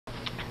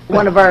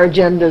one of our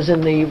agendas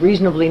in the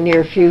reasonably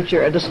near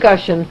future, a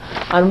discussion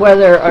on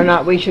whether or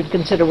not we should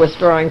consider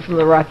withdrawing from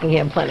the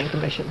Rockingham Planning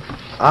Commission.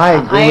 I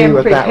agree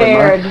with that remark.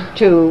 I am prepared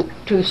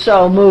to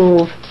so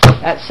move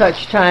at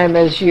such time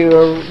as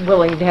you're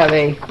willing to have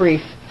a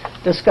brief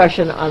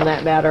discussion on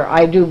that matter.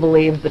 I do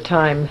believe the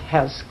time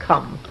has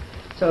come.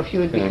 So if you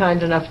would be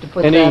kind enough to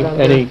put that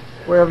on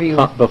wherever you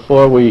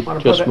before we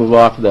just move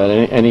off of that,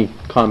 any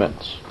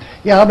comments?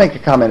 Yeah, I'll make a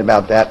comment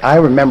about that. I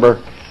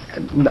remember,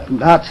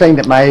 not saying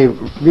that my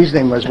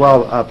reasoning was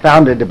well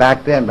founded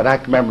back then, but I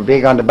can remember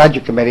being on the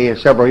budget committee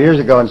several years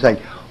ago and saying,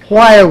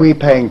 why are we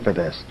paying for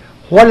this?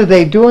 What are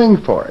they doing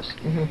for us?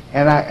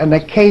 And in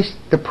the case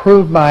to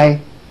prove my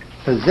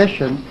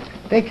position,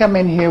 they come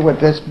in here with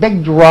this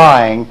big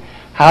drawing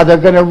how they're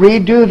going to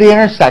redo the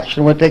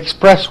intersection with the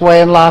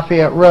expressway and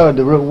Lafayette Road,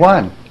 the Route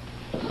 1.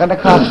 It's going to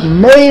cost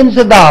millions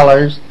of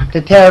dollars to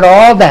tear it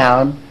all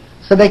down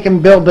so they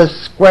can build this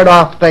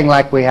squared-off thing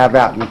like we have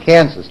out in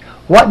Kansas.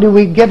 What do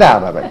we get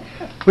out of it?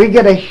 We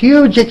get a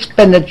huge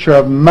expenditure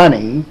of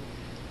money.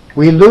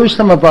 We lose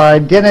some of our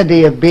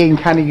identity of being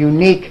kind of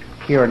unique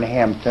here in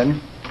Hampton,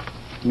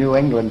 New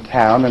England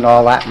town, and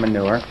all that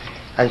manure.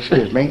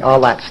 Excuse me, all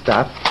that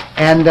stuff.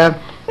 And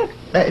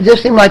it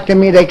just seemed like to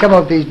me they come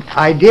up with these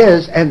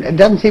ideas, and it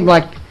doesn't seem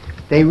like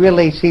they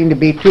really seem to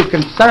be too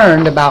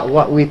concerned about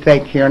what we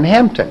think here in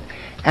Hampton.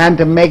 And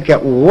to make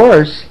it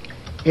worse,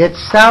 it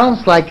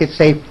sounds like it's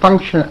a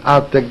function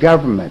of the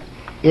government.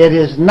 It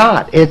is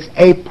not. It's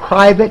a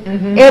private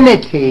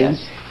entity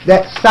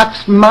that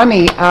sucks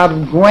money out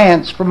of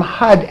grants from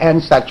HUD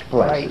and such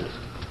places.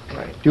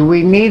 Right. Do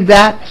we need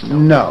that?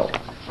 No.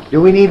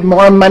 Do we need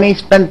more money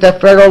spent at the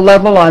federal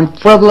level on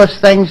frivolous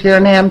things here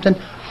in Hampton?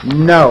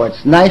 No.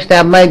 It's nice to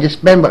have money to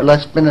spend, but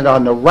let's spend it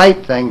on the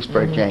right things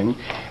for a change.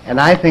 And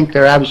I think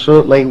they're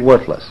absolutely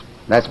worthless.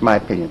 That's my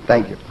opinion.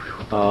 Thank you.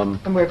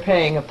 And we're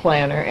paying a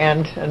planner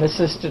and an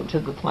assistant to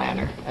the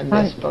planner, and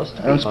they're supposed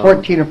to be... It was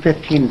 $14,000 or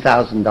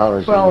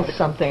 $15,000. 12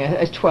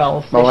 something,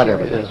 12 well,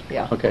 whatever it is. is.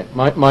 Yeah. Okay,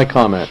 my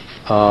comment.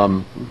 Are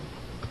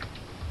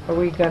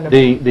we going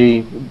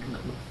to...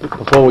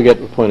 Before we get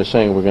to the point of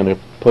saying we're going to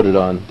put it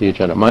on the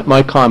agenda,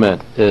 my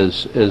comment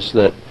is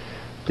that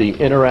the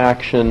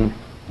interaction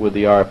with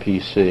the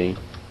RPC,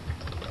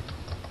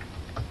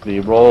 the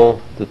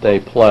role that they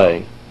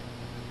play,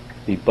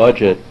 the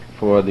budget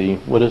for the,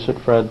 what is it,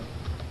 Fred?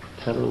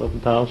 10 or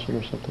 11,000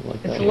 or something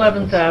like that. It's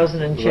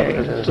 11,000 and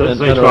change. So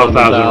it's like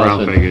 12,000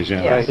 round figures,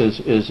 yeah. Yes.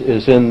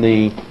 Is in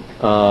the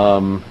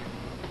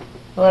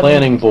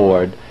planning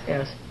board.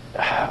 Yes.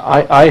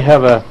 I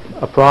have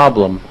a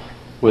problem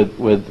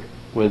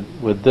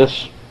with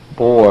this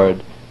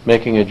board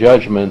making a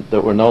judgment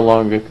that we're no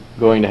longer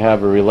going to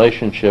have a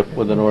relationship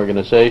with an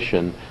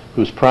organization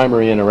whose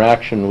primary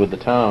interaction with the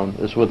town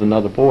is with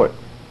another board.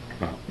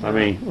 Well,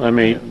 let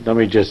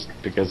me just,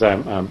 because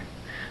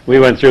we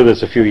went through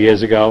this a few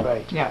years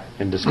ago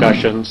in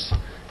discussions,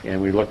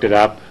 and we looked it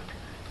up,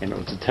 and it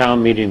was the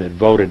town meeting that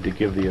voted to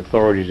give the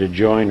authority to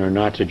join or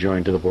not to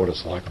join to the Board of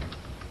Selectmen.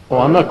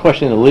 Well, I'm not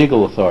questioning the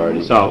legal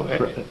authority. So,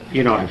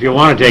 if you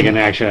want to take an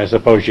action, I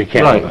suppose you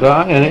can. Right,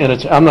 and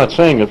it's, I'm not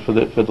saying it for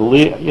the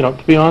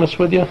to be honest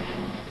with you,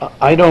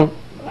 I don't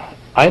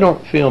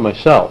feel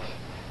myself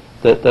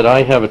that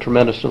I have a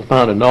tremendous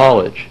amount of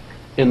knowledge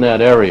in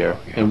that area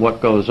and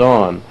what goes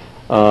on.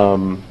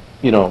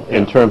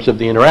 In terms of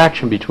the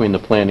interaction between the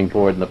planning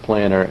board and the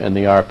planner and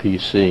the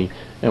RPC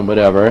and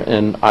whatever,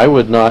 and I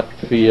would not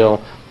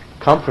feel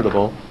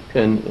comfortable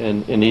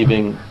in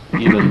even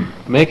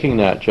making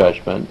that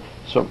judgment.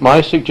 So my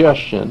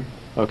suggestion,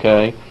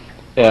 okay,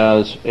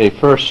 as a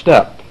first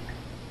step,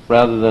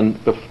 rather than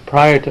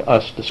prior to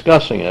us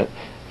discussing it,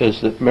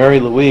 is that Mary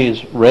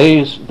Louise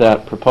raise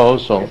that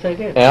proposal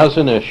as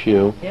an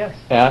issue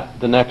at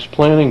the next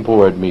planning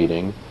board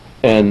meeting,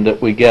 and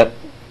that we get,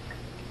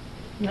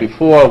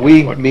 before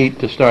we meet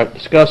to start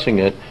discussing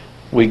it,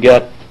 we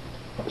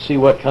see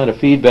what kind of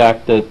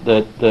feedback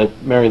that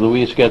Mary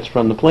Louise gets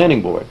from the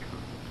planning board.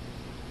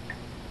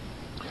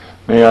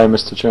 May I,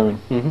 Mr. Chairman?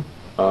 Mm-hmm.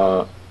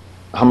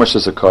 How much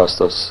does it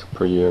cost us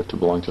per year to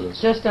belong to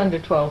this? Just under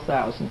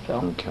 12,000,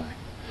 Phil. Okay.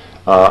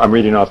 I'm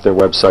reading off their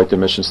website, their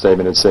mission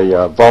statement. It's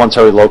a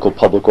voluntary local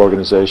public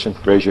organization.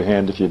 Raise your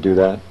hand if you do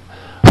that.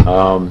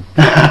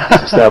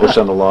 It's established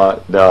under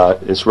law.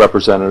 Its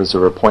representatives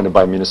are appointed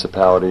by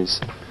municipalities.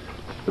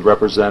 The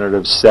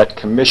representatives set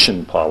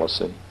commission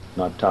policy,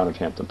 not Town of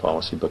Hampton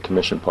policy, but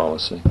commission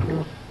policy.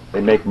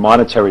 They make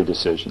monetary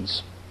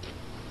decisions.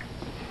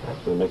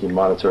 They're making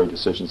monetary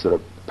decisions that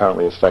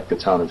apparently affect the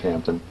Town of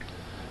Hampton,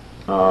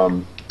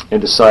 and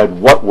decide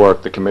what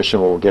work the commission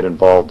will get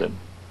involved in.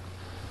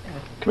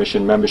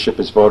 Commission membership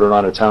is voted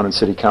on at town and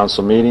city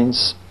council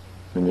meetings,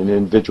 and in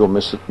individual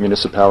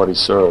municipalities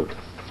served.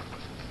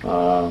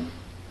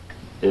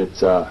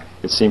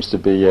 It seems to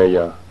be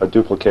a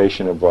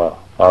duplication of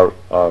our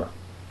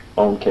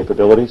own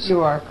capabilities.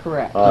 You are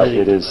correct.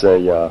 It is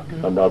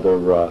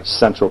another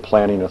central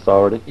planning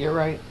authority. You're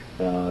right.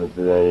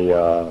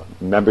 The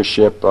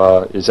membership,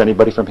 is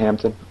anybody from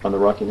Hampton on the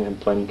Rockingham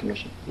Planning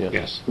Commission?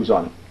 Yes. Who's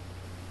on it?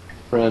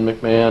 Fran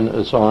McMahon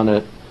is on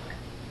it.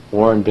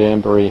 Warren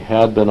Banbury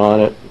had been on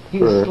it He's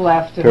for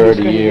left, and he's 30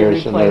 gonna be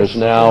years, and there's replaced,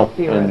 now an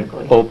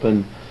theoretically.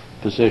 open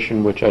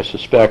position, which I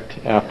suspect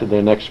after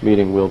their next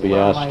meeting will be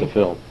Well, asked to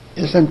fill.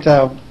 Isn't,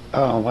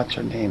 what's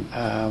her name,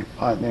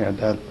 on there,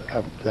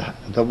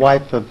 the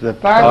wife of the...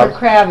 Barbara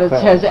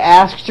Kravitz has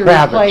asked to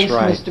Kravitz, replace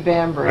right. Mr.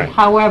 Banbury. Right.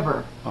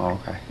 However, Oh,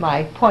 okay.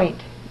 my point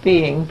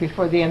being,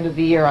 before the end of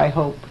the year, I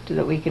hope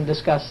that we can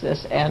discuss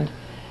this and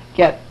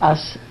get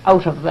us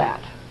out of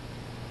that.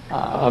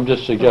 I'm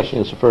just suggesting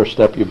it's the first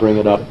step, you bring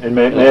it up. And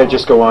may I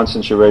just go on,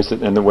 since you raised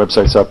it, and the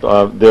website's up,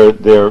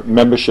 their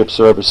membership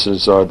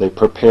services are, they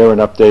prepare and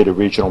update a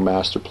regional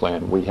master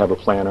plan. We have a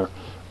planner,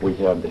 we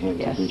have the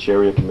Hampton Yes. Beach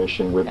Area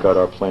Commission, we've got Yes.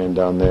 our plan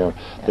down there.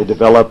 They Yes.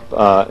 develop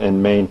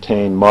and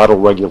maintain model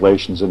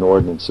regulations and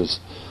ordinances.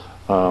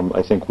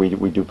 I think we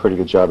do a pretty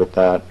good job at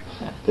that.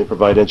 They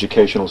provide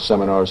educational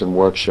seminars and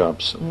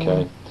workshops,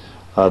 okay?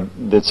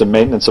 It's a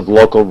maintenance of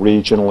local,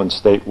 regional, and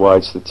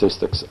statewide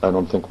statistics. I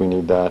don't think we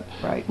need that.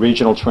 Right.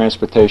 Regional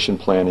transportation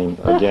planning,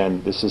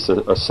 again, this is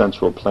a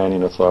central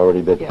planning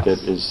authority that Yes.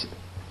 is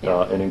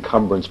Yeah. an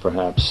encumbrance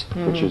perhaps,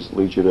 which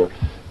leads you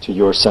to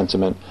your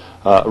sentiment.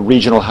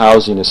 Regional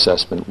housing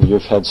assessment,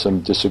 we've had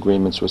some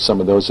disagreements with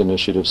some of those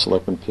initiatives,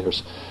 Selectman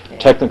Pierce.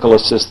 Technical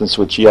assistance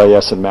with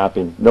GIS and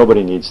mapping,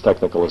 nobody needs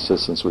technical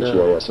assistance with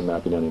GIS and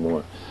mapping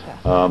anymore.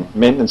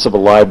 Maintenance of a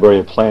library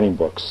of planning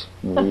books,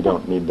 we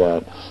don't need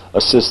that.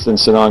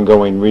 Assistance in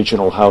ongoing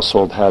regional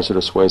household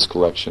hazardous waste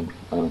collection,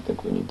 I don't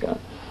think we need that.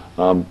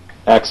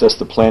 Access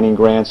to planning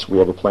grants, we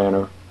have a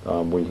planner,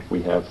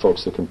 we have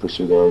folks that can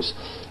pursue those.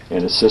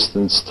 And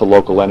assistance to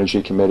local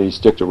energy committees,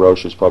 Dick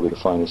DeRoche is probably the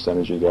finest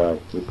energy guy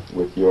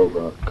with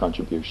your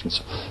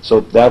contributions. So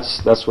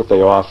that's what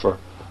they offer,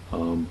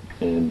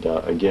 and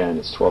again,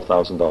 it's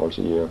 $12,000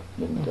 a year,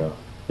 and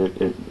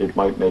it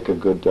might make a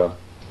good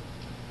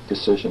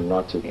decision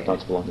not to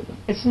belong to them.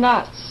 It's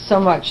not so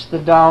much the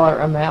dollar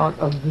amount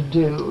of the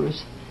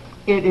dues.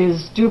 It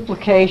is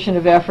duplication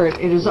of effort.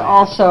 It is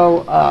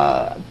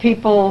also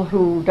people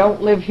who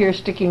don't live here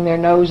sticking their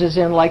noses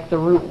in, like the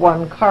Route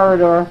 1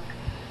 corridor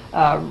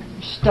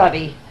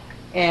study,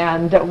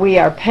 and that we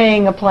are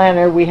paying a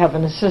planner, we have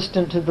an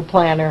assistant to the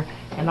planner,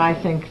 and I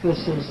think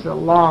this is a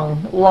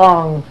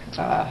long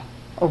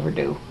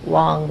overdue,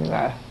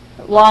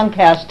 long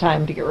past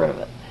time to get rid of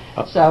it.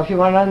 So if you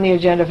want it on the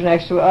agenda for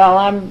next week, well,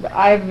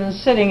 I've been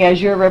sitting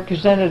as your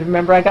representative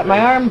member, I got my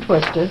arm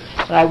twisted,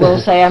 and I will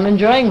say I'm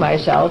enjoying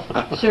myself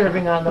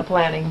serving on the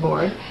planning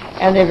board,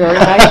 and they're very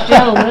nice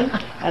gentlemen,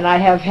 and I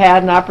have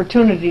had an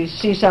opportunity to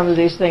see some of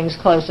these things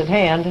close at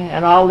hand,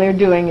 and all they're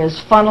doing is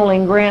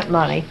funneling grant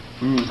money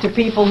to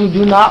people who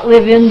do not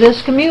live in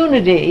this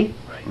community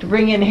to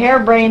bring in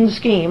harebrained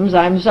schemes,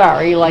 I'm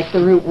sorry, like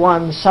the Route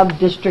 1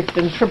 sub-district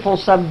and triple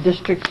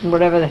sub-district and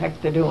whatever the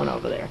heck they're doing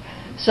over there.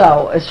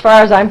 So, as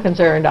far as I'm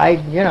concerned, I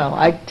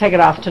take it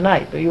off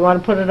tonight, but you want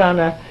to put it on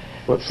a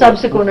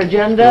subsequent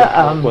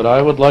agenda? What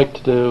I would like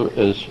to do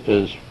is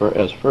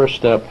as first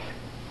step,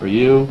 for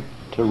you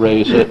to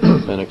raise it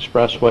and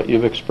express what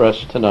you've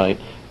expressed tonight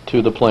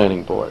to the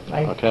planning board,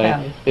 I okay?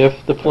 have.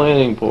 If the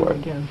planning board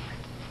Again.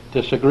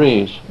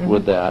 disagrees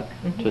with that,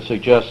 to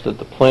suggest that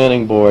the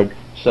planning board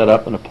set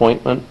up an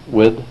appointment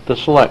with the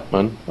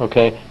selectmen,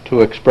 okay, to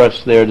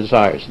express their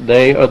desires.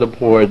 They are the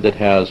board that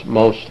has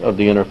most of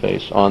the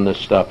interface on this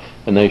stuff,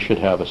 and they should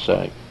have a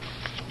say.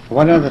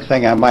 One other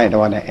thing I might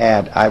want to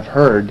add, I've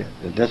heard,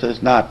 that this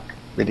is not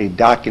really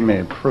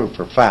documented proof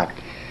or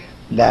fact,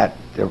 that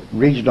the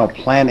Regional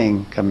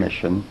Planning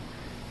Commission,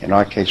 in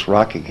our case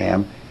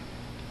Rockingham,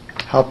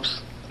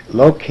 helps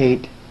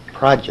locate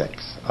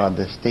projects on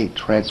the state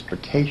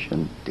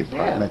transportation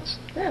department's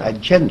Yeah.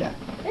 agenda.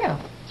 Yeah.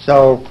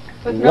 So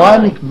But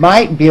one nobody-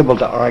 might be able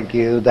to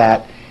argue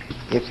that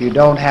if you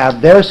don't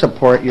have their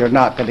support, you're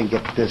not going to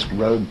get this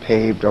road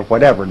paved or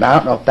whatever. Now, I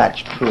don't know if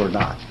that's true or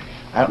not.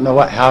 I don't know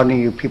how many of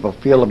you people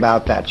feel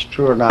about that's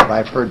true or not.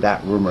 I've heard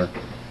that rumor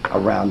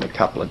around a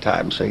couple of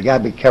times. So you got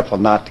to be careful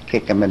not to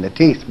kick them in the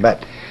teeth.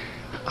 But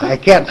I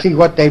can't see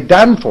what they've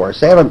done for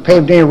us. They haven't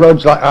paved any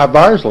roads of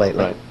ours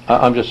lately. Right.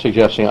 I'm just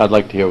suggesting, I'd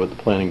like to hear what the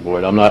planning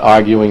board, I'm not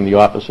arguing the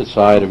opposite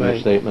side of your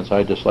statements,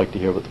 I'd just like to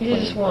hear what the You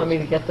planning just board. want me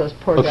to get those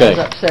poor Okay. guys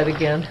upset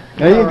again.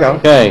 There you go.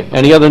 Okay,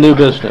 any other new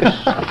business?